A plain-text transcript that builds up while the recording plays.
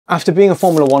After being a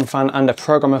Formula One fan and a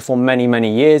programmer for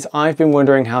many years, I've been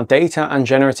wondering how data and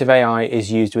generative AI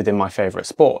is used within my favourite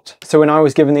sport. So when I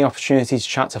was given the opportunity to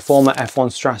chat to former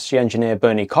F1 strategy engineer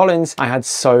Bernie Collins, I had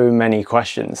so many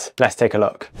questions. Let's take a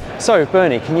look. So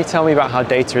Bernie, can you tell me about how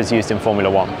data is used in Formula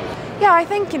One? Yeah, I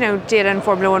think, data in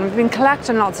Formula One, we've been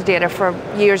collecting lots of data for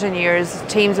years and years.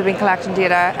 Teams have been collecting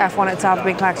data, F1 itself have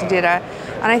been collecting data.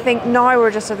 And I think now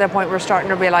we're just at the point where we're starting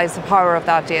to realise the power of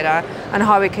that data and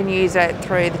how we can use it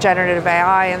through the generative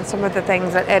AI and some of the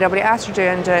things that AWS are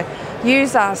doing to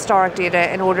use that historic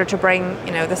data in order to bring,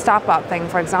 the StatBot thing,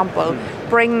 for example,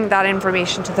 bring that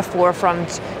information to the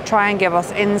forefront, try and give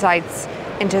us insights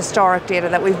into historic data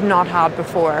that we've not had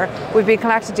before. We've been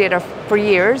collecting data for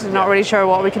years and not really sure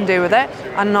what we can do with it,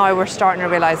 and now we're starting to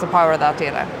realise the power of that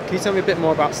data. Can you tell me a bit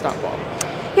more about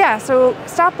StatBot? Yeah, so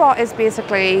StatBot is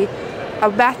basically a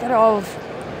method of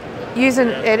using,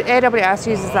 AWS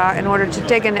uses that in order to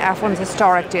dig into F1's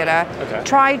historic data. Okay.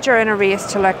 Try during a race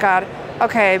to look at,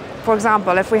 okay, for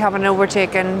example, if we have an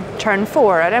overtake in turn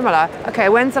 4 at Imola, okay,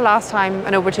 when's the last time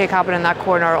an overtake happened in that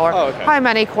corner, or how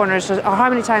many corners, or how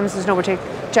many times does an overtake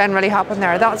generally happen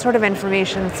there, that sort of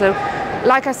information. So,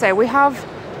 like I say, we have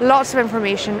lots of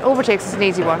information. Overtakes is an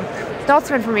easy one. Lots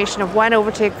of information of when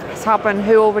overtakes happen,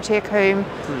 who overtake whom,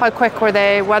 how quick were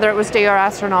they, whether it was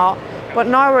DRS or not. But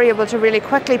now we're able to really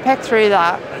quickly pick through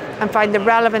that and find the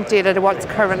relevant data to what's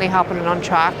currently happening on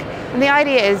track. And the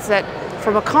idea is that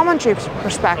from a commentary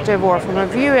perspective or from a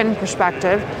viewing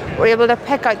perspective, we're able to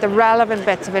pick out the relevant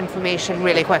bits of information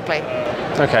really quickly.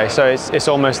 Okay, so it's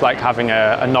almost like having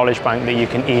a knowledge bank that you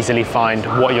can easily find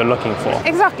what you're looking for.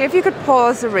 Exactly. If you could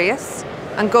pause the race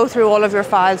and go through all of your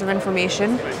files of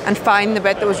information and find the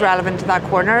bit that was relevant to that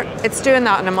corner, it's doing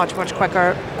that in a much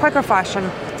quicker fashion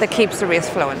that keeps the race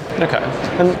flowing. Okay.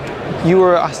 And you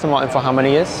were at Aston Martin for how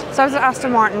many years? So I was at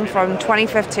Aston Martin from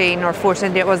 2015, or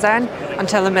 14 it was then,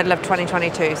 until the middle of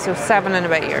 2022, so 7 and a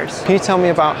bit years. Can you tell me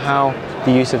about how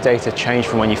the use of data changed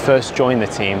from when you first joined the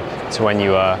team to when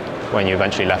you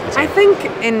eventually left the team? I think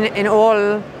in all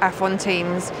F1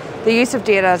 teams, the use of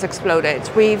data has exploded.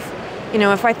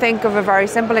 If I think of a very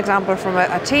simple example from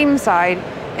a team side,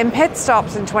 in pit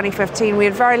stops in 2015, we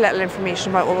had very little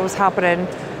information about what was happening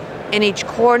in each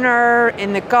corner,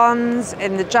 in the guns,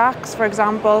 in the jacks, for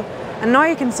example. And now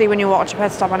you can see when you watch a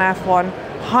pit stop on F1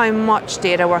 how much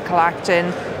data we're collecting.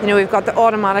 We've got the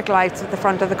automatic lights at the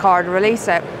front of the car to release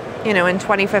it. In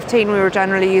 2015, we were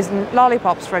generally using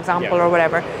lollipops, for example, or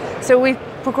whatever. So we've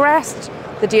progressed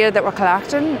the data that we're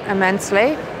collecting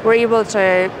immensely. We're able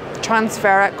to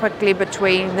transfer it quickly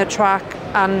between the track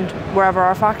and wherever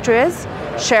our factory is,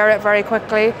 share it very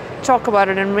quickly, talk about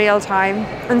it in real time,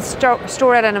 and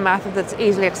store it in a method that's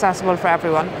easily accessible for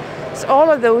everyone. So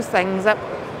all of those things that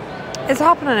is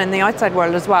happening in the outside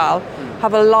world as well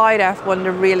have allowed F1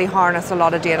 to really harness a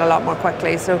lot of data a lot more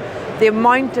quickly. So the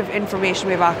amount of information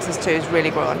we have access to is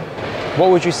really growing. What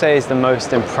would you say is the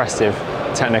most impressive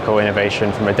technical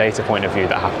innovation from a data point of view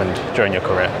that happened during your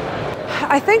career?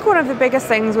 I think one of the biggest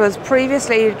things was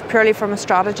previously, purely from a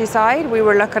strategy side, we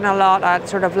were looking a lot at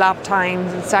sort of lap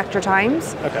times and sector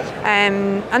times. Okay.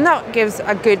 And that gives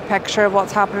a good picture of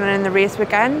what's happening in the race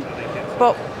weekend.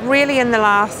 But really in the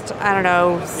last,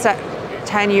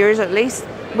 10 years at least,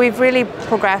 we've really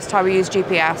progressed how we use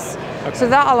GPS. Okay. So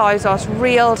that allows us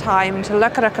real time to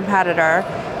look at a competitor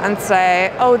and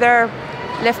say, oh, they're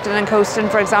lifting and coasting,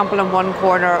 for example, in one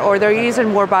corner, or they're using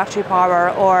more battery power,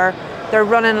 or they're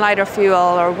running lighter fuel,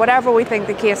 or whatever we think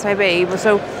the case may be.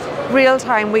 So real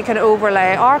time we can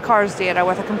overlay our car's data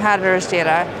with a competitor's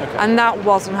data, and that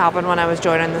wasn't happening when I was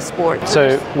joining the sport.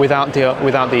 So without the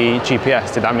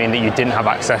GPS, did that mean that you didn't have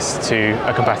access to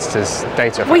a competitor's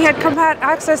data? We had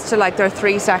access to their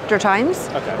 3 sector times,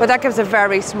 but that gives a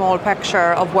very small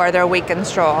picture of where they're weak and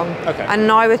strong. And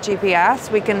now with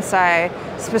GPS we can say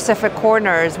specific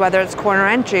corners, whether it's corner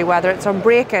entry, whether it's on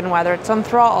braking, whether it's on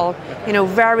throttle,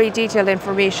 very detailed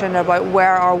information about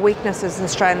where our weaknesses and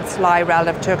strengths lie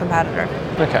relative to a competitor.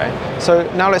 Okay,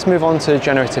 so now let's move on to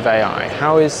generative AI.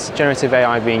 How is generative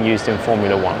AI being used in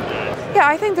Formula One? Yeah,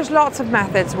 I think there's lots of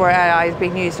methods where AI is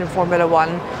being used in Formula One.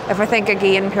 If I think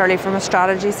again purely from a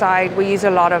strategy side, we use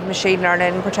a lot of machine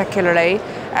learning particularly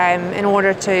in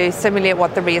order to simulate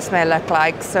what the race may look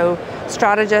like. So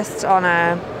strategists on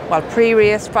a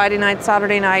pre-race, Friday night,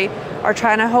 Saturday night, are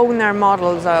trying to hone their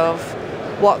models of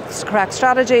what's the correct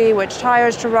strategy, which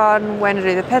tyres to run, when to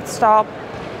do the pit stop.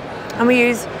 And we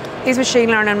use these machine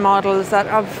learning models that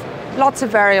have lots of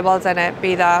variables in it,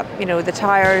 be that the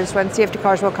tyres, when safety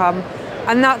cars will come,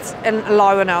 and that's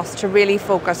allowing us to really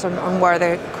focus on where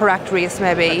the correct race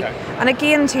may be. And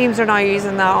again, teams are now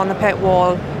using that on the pit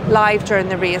wall live during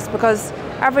the race, because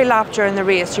every lap during the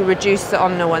race you reduce the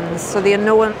unknowns. So the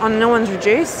unknowns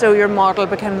reduce, so your model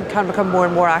can become more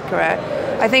and more accurate.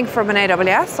 I think from an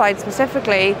AWS side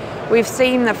specifically, we've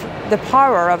seen the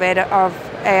power of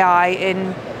AI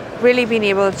in really being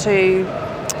able to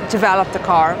develop the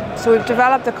car. So we've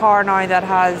developed a car now that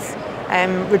has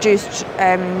reduced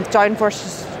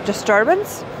downforce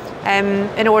disturbance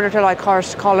in order to allow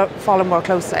cars to follow more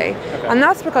closely. Okay. And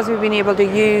that's because we've been able to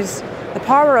use the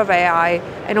power of AI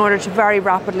in order to very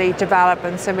rapidly develop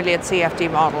and simulate CFD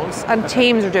models, and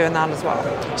teams are doing that as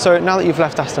well. So now that you've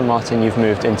left Aston Martin, you've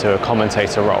moved into a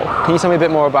commentator role. Can you tell me a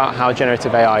bit more about how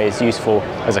generative AI is useful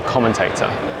as a commentator?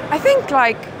 I think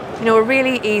a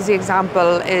really easy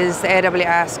example is the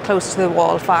AWS close to the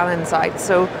wall fan insight.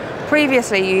 So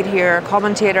previously you'd hear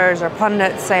commentators or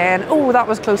pundits saying, oh, that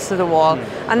was close to the wall.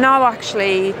 And now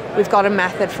actually we've got a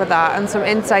method for that and some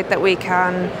insight that we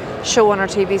can show on our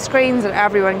TV screens, and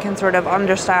everyone can sort of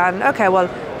understand, okay, well,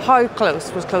 how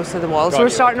close was close to the wall? So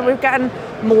we're getting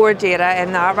more data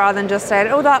in that rather than just saying,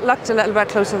 oh, that looked a little bit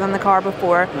closer than the car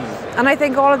before. And I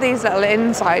think all of these little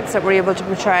insights that we're able to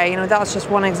portray, that's just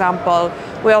one example.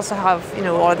 We also have,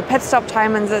 all of the pit stop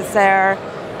timings that's there.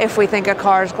 If we think a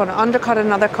car is going to undercut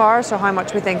another car, so how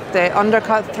much we think the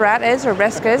undercut threat is or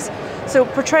risk is. So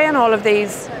portraying all of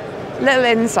these little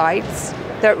insights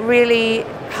that really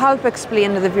help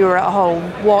explain to the viewer at home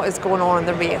what is going on in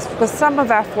the race. Because some of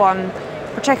F1,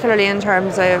 particularly in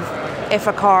terms of if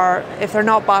they're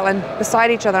not battling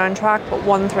beside each other on track but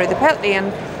one through the pit lane,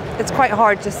 it's quite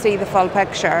hard to see the full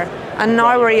picture. And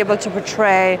now we're able to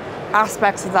portray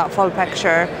aspects of that full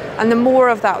picture, and the more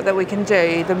of that we can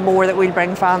do, the more that we'll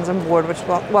bring fans on board, which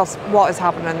what is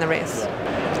happening in the race.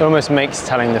 It almost makes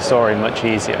telling the story much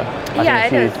easier. I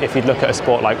think if you look at a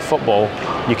sport like football,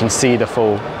 you can see the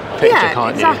full picture,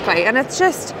 can't you? Exactly. And it's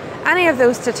just any of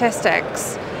those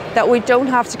statistics that we don't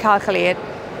have to calculate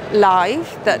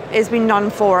live, that is being done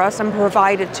for us and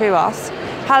provided to us,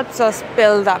 helps us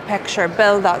build that picture,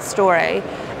 build that story.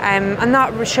 And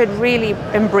that should really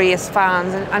embrace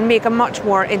fans and make a much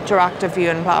more interactive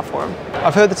viewing platform.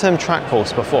 I've heard the term track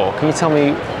pulse before. Can you tell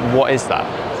me what is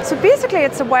that? So basically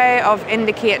it's a way of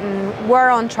indicating where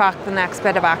on track the next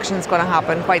bit of action is going to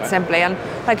happen, quite simply. And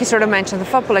like you sort of mentioned the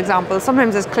football example,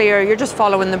 sometimes it's clear you're just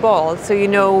following the ball, so you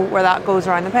know where that goes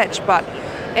around the pitch. But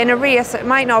in a race, it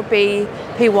might not be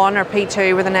P1 or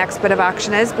P2 where the next bit of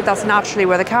action is, but that's naturally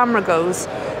where the camera goes.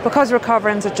 Because we're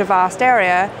covering such a vast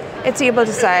area, it's able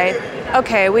to say,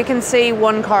 okay, we can see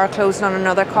one car closing on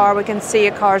another car, we can see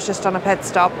a car's just on a pit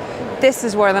stop. This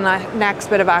is where the next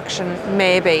bit of action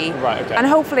may be. Right, okay. And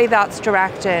hopefully that's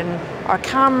directing our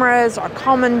cameras, our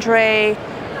commentary,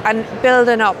 and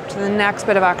building up to the next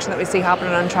bit of action that we see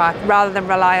happening on track, rather than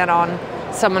relying on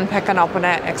someone picking up on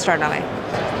it externally.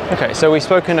 Okay, so we've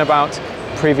spoken about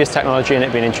previous technology and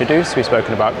it being introduced, we've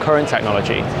spoken about current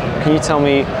technology. Can you tell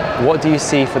me, what do you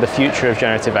see for the future of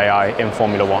generative AI in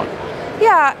Formula One?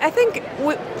 Yeah, I think,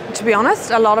 to be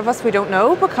honest, a lot of us, we don't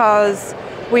know, because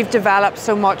we've developed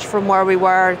so much from where we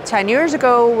were 10 years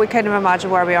ago. We can't even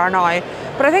imagine where we are now.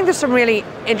 But I think there's some really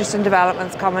interesting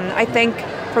developments coming. I think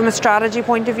from a strategy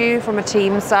point of view, from a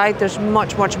team side, there's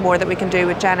much, much more that we can do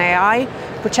with Gen AI,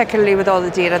 particularly with all the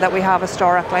data that we have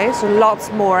historically. So lots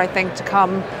more, I think, to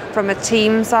come from a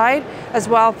team side, as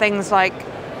well things like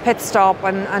pit stop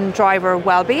and driver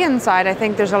well-being side. I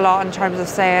think there's a lot in terms of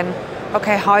saying,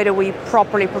 okay, how do we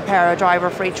properly prepare a driver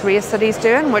for each race that he's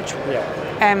doing, which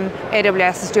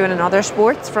AWS is doing in other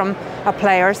sports from a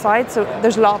player side. So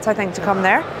there's lots, I think, to come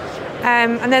there.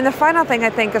 And then the final thing I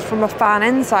think is from a fan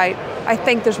insight, I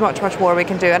think there's much, much more we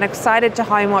can do. And excited to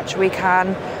how much we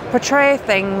can portray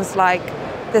things like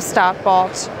the stat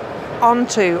bot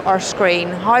onto our screen.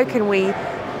 How can we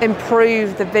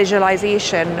improve the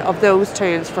visualization of those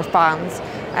tools for fans?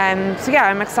 So yeah,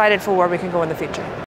 I'm excited for where we can go in the future.